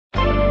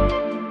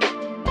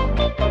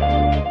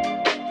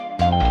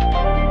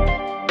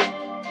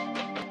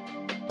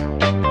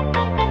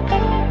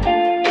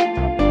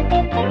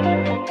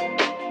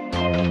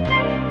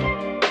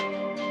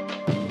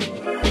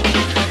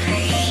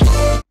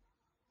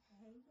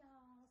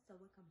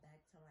welcome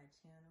back to my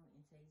channel.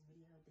 In today's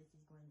video, this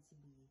is going to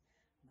be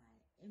my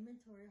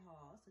inventory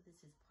haul. So this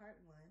is part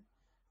one.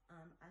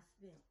 I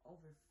spent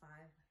over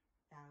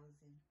 $5,000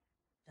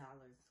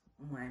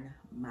 on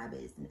my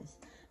business.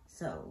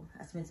 So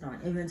I spent it on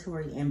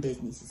inventory and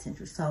business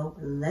essentials. So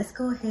let's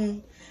go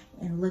ahead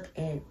and look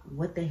at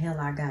what the hell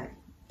I got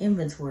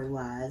inventory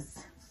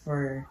wise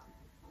for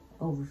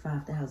over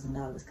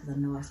 $5,000, because I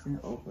know I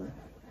spent over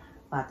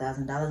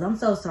 $5,000. I'm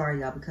so sorry,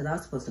 y'all, because I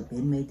was supposed to have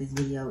been made this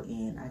video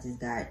and I just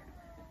got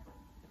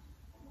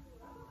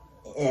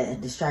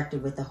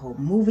distracted with the whole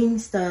moving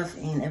stuff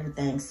and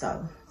everything.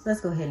 So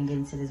let's go ahead and get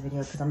into this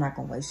video because I'm not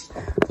gonna waste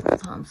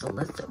time. So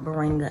let's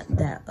bring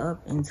that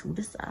up into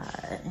the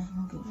side.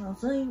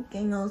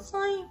 Get no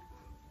sleep.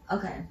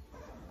 Okay,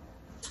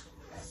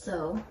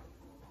 so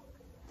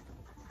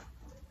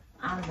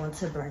I'm going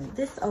to bring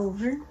this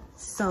over.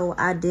 So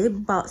I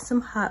did bought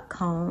some hot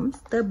combs,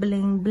 the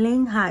bling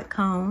bling hot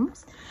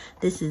combs.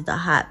 This is the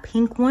hot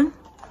pink one.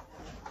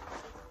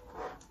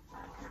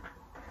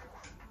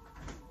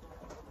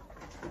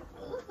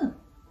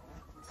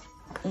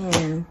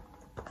 And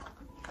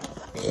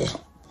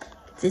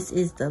this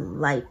is the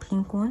light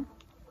pink one.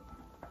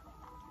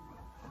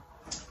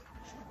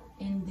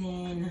 And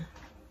then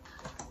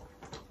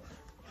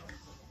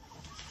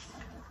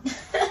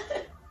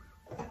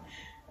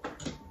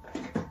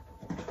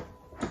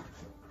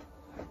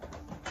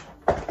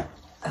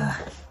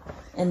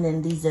and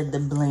then these are the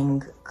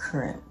bling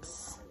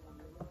crimps.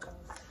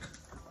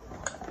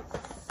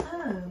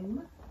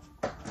 So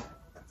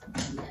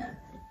yeah,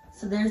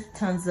 so there's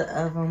tons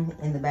of them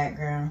in the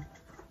background.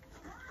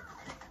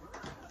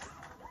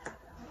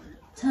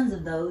 Tons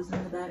of those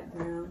in the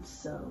background.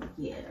 So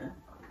yeah,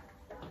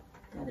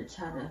 gotta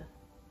try to.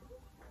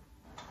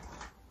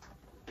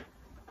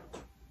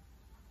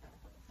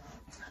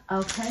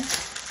 Okay,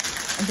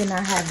 and then I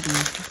have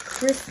these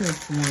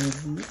Christmas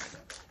onesies.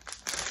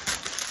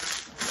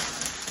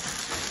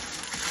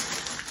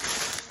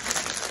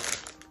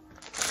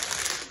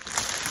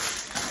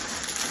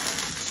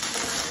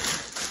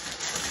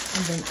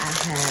 And then I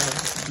have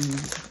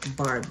the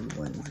Barbie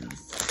onesies.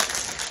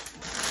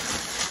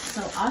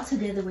 So all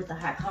together with the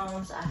hot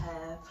combs, I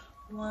have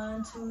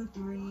 1, 2,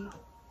 3,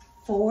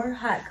 4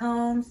 hot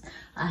combs.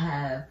 I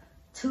have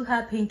 2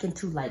 hot pink and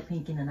 2 light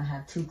pink, and then I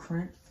have 2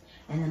 crimps.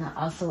 And then I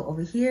also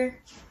over here,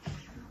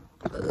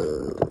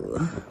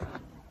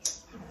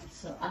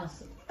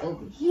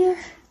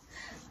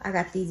 I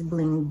got these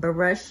bling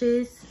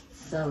brushes.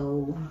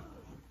 So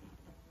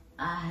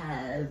I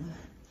have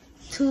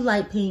 2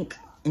 light pink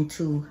and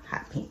 2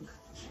 hot pink.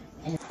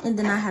 And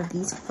then I have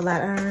these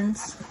flat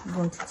irons. I'm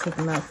going to take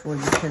them out for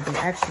you because they're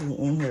actually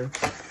in here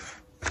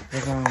the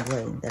wrong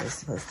way that it's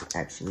supposed to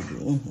actually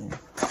be in here.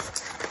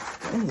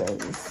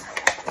 Anyways,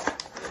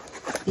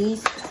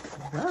 these,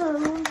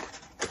 whoa.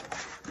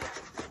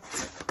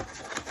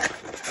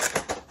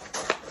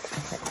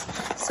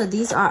 Okay. So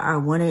these are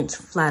our 1-inch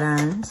flat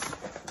irons.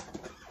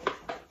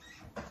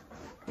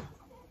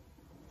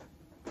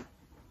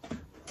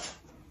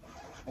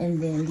 And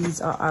then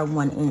these are our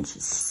 1-inch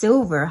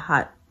silver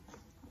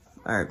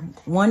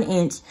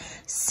 1-inch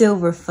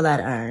silver flat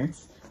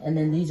irons. And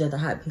then these are the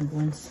hot pink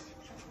ones.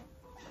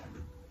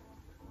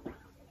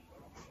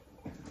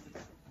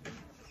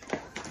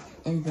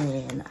 And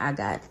then I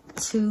got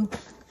 2.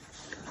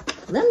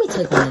 Let me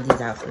take one of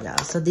these out for y'all.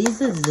 So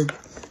these are the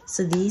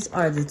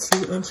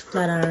 2-inch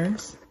flat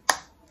irons.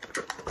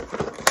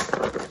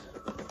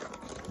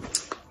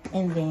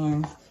 And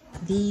then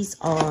these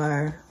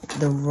are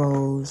the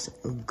rose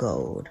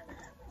gold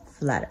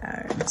flat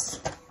irons.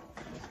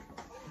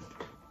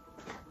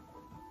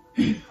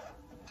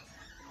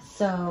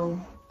 So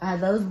I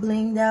have those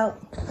blinged out.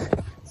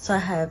 So I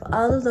have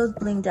all of those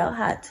blinged out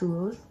hot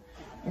tools.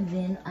 And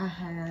then I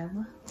have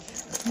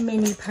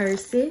mini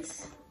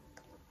purses.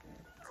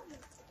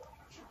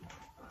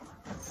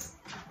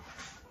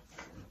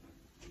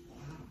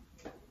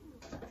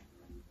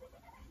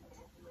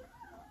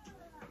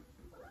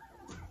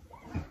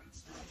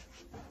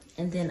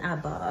 And then I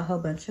bought a whole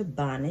bunch of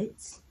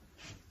bonnets.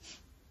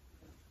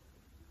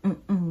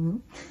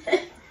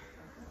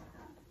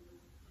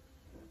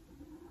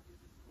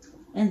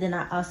 And then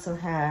I also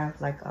have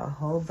like a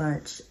whole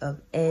bunch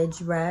of edge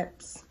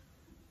wraps.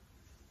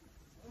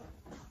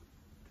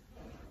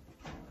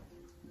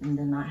 And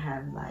then I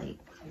have like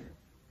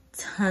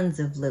tons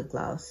of lip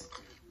gloss.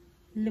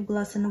 Lip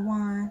gloss in the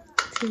wand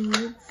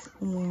tubes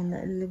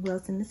and lip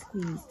gloss in the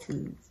squeeze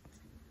tubes.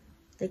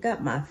 They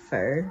got my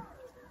fur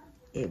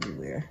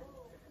everywhere.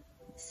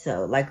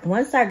 So like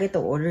once I get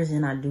the orders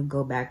in, I do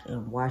go back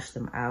and wash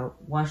them off.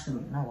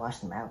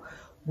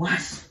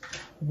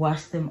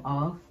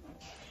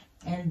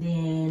 And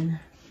then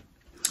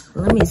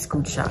let me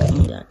scooch out in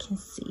here, I can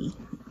see.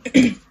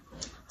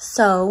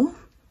 So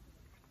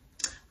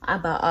I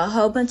bought a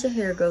whole bunch of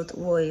hair growth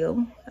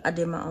oil. I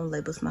did my own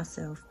labels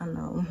myself. I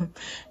know.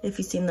 If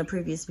you've seen the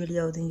previous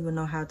video, then you will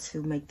know how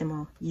to make them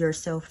all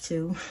yourself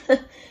too.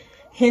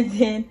 And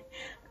then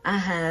I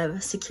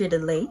have secured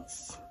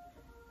lace.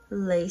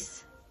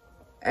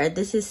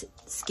 This is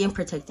skin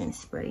protectant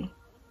spray.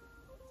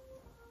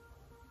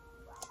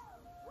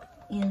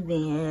 And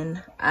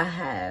then I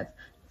have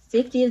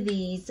 50 of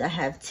these. I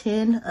have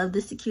 10 of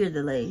the Secure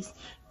Delays.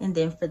 And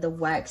then for the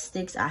wax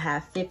sticks, I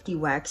have 50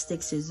 wax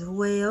sticks as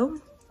well.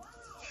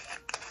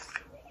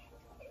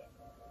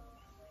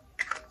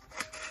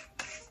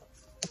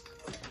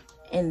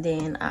 And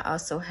then I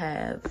also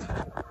have,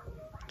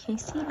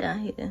 can't see down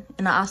here.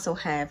 And I also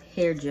have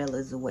hair gel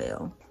as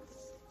well.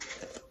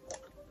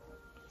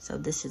 So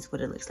this is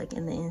what it looks like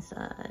in the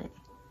inside.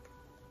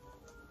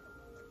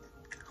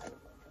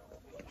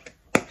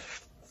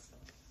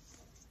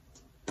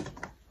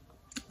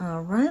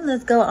 All right,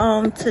 let's go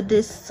on to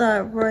this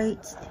side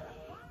right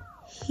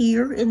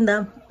here in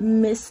the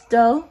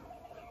misto.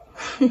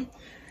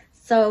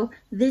 So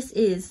this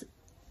is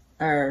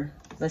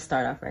let's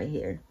start off right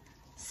here.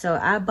 So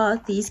I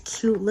bought these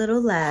cute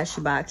little lash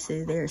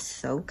boxes. They're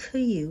so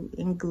cute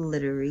and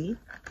glittery.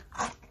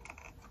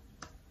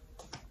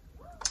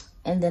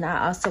 And then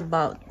I also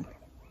bought,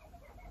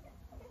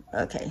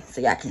 okay,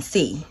 so y'all can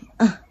see.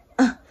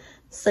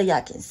 So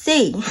y'all can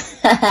see.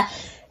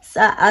 So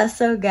I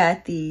also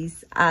got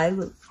these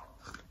eyeliner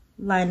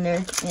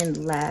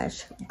and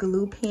lash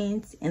glue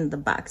pens and the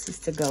boxes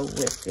to go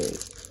with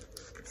it.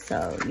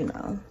 So, you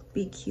know,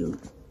 be cute.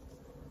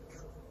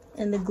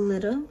 And the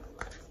glitter.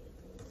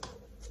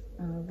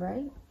 All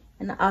right.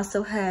 And I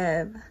also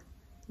have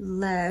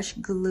lash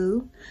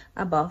glue.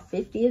 I bought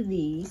 50 of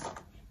these.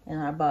 And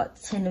I bought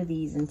 10 of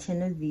these and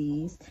 10 of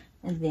these.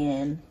 And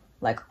then,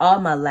 like, all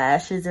my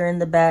lashes are in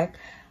the back.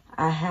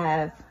 I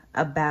have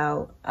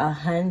about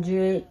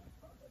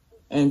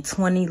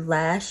 120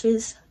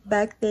 lashes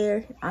back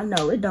there. I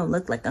know it don't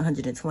look like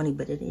 120,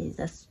 but it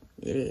is.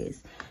 It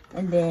is.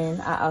 And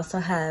then I also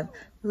have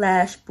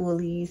lash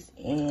bullies,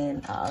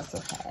 and I also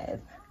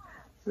have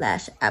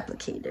lash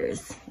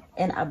applicators.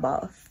 And I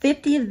bought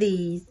 50 of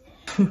these,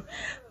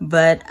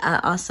 but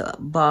I also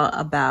bought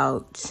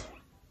about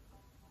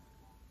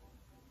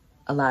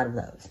a lot of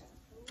those.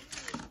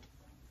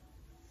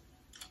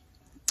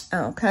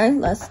 Okay,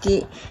 let's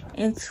get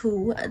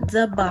into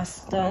the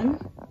Boston.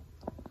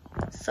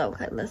 So,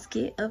 okay, let's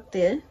get up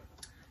there.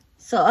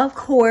 So, of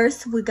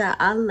course, we got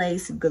our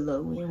lace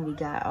glue, and we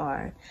got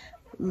our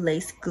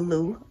lace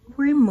glue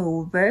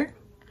remover.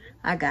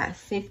 I got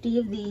 50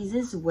 of these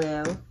as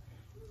well.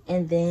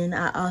 And then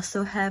I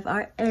also have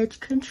our edge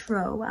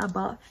control. I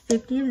bought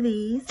 50 of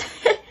these.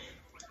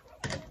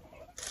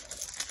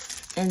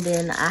 And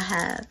then I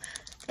have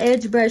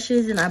edge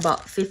brushes, and I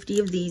bought 50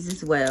 of these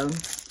as well.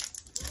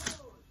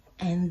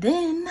 And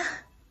then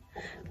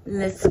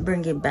let's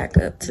bring it back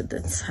up to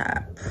the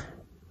top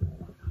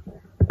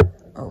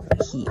over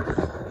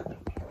here.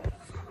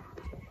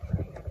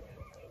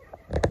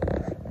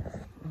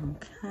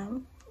 Okay.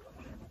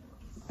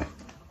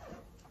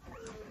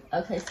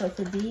 Okay, so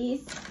for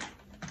these,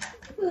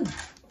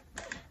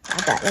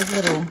 I got like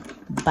little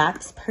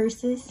box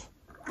purses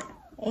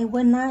and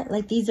whatnot.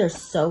 Like, these are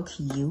so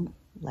cute.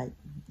 Like,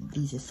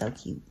 these are so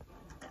cute.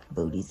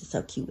 Boo, these are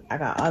so cute. I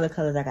got all the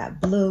colors. I got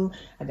blue,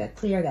 I got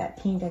clear, I got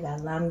pink, I got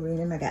lime green,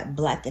 and I got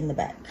black in the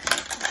back.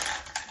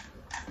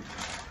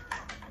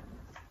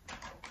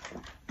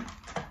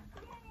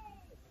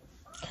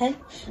 Okay,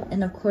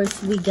 and of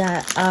course we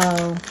got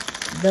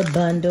the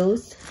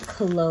bundles,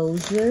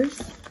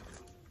 closures.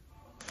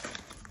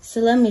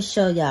 So let me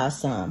show y'all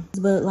some.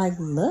 But like,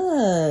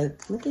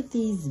 look at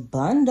these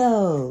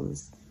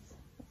bundles.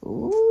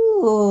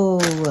 Ooh,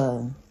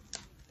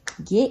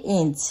 get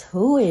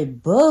into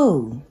it,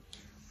 boo.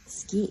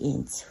 Let's get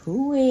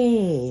into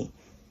it.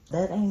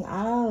 That ain't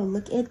all.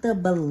 Look at the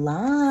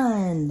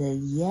blonde.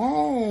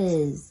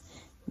 Yes.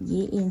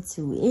 Get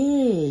into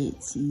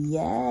it.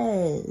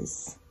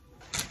 Yes.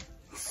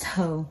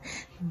 So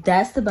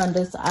that's the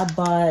bundles. I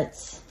bought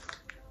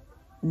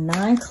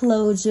 9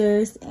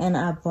 closures and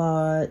I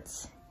bought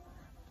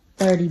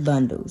 30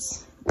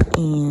 bundles.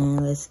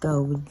 And let's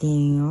go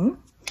down.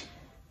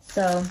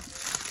 So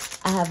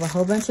I have a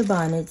whole bunch of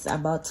bonnets. I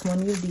bought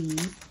 20 of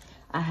these.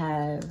 I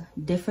have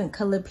different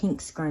color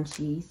pink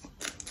scrunchies.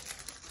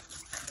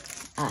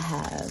 I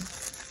have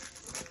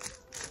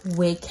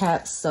wig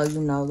caps. So,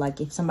 you know,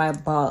 like if somebody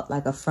bought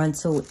like a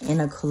frontal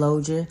and a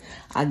closure,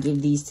 I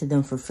give these to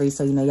them for free.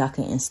 So, you know, y'all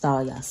can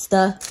install y'all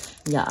stuff.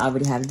 Y'all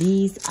already have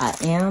these. I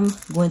am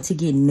going to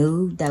get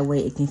nude. That way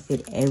it can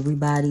fit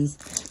everybody's,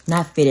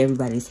 not fit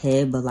everybody's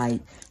head, but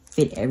like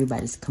fit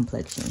everybody's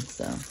complexion.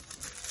 So,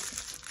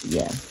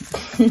 yeah.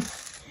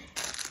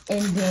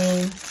 And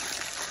then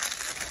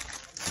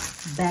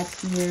back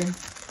here,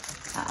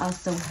 I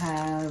also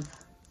have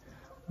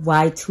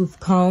wide tooth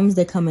combs.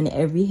 They come in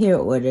every hair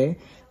order.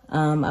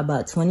 I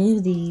bought 20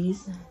 of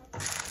these.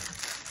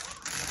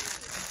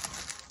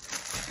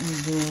 And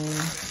then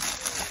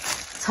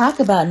talk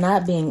about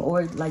not being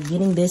like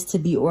getting this to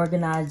be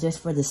organized just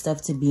for the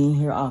stuff to be in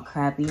here all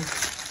crappy.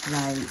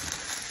 Like,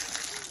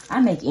 I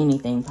make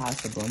anything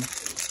possible.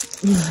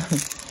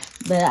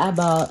 But I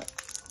bought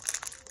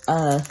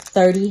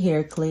 30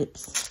 hair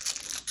clips.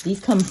 These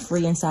come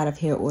free inside of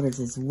hair orders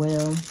as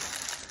well.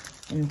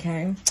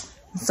 Okay,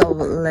 so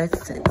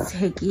let's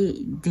take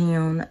it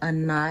down a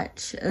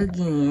notch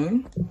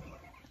again.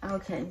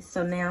 Okay,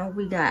 so now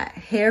we got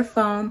hair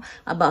foam.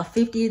 I bought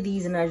 50 of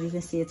these, and as you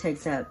can see, it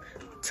takes up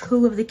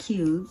 2 of the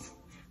cubes.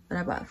 But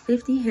I bought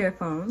 50 hair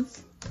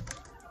foams.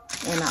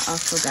 And I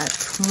also got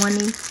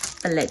 20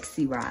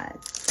 flexi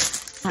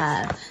rods.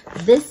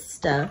 This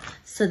stuff.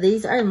 So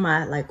these are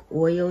my like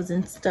oils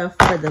and stuff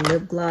for the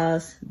lip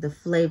gloss, the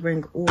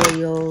flavoring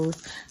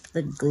oils,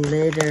 the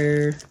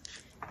glitter,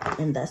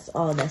 and that's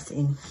all that's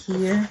in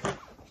here.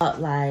 I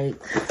bought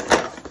like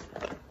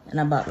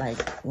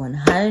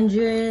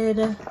 100.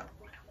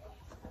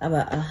 I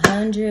bought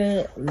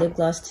 100 lip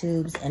gloss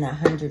tubes and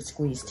 100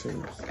 squeeze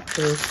tubes.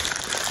 This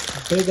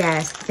big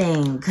ass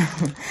thing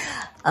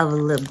of a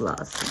lip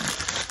gloss.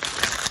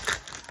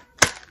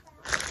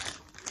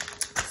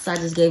 So I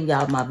just gave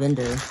y'all my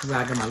vendor where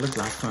I got my lip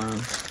gloss from,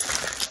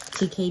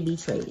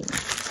 TKB Trading.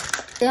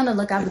 Stay on the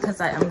lookout because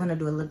I am gonna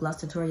do a lip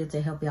gloss tutorial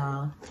to help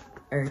y'all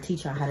or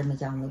teach y'all how to make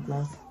y'all lip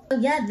gloss. So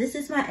yeah, this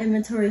is my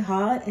inventory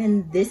haul,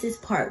 and this is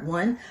part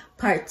 1.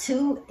 Part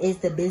 2 is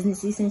the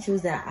business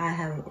essentials that I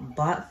have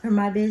bought for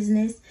my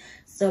business.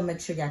 So make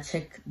sure y'all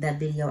check that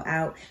video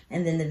out.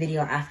 And then the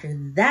video after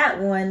that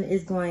one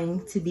is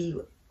going to be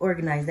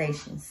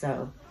organization.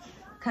 So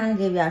kind of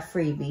gave y'all a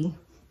freebie,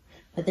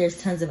 but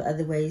there's tons of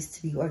other ways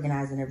to be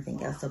organized and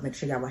everything else. So make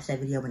sure y'all watch that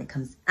video when it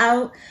comes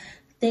out.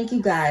 Thank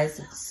you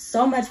guys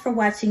so much for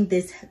watching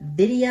this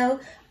video.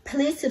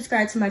 Please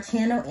subscribe to my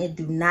channel and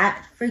do not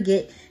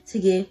forget to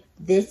give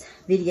this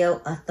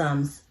video a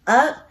thumbs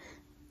up.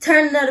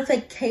 Turn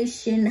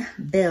notification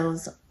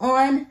bells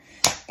on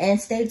and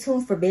stay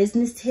tuned for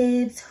business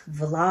tips,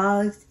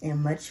 vlogs,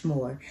 and much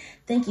more.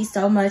 Thank you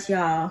so much,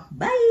 y'all.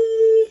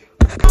 Bye.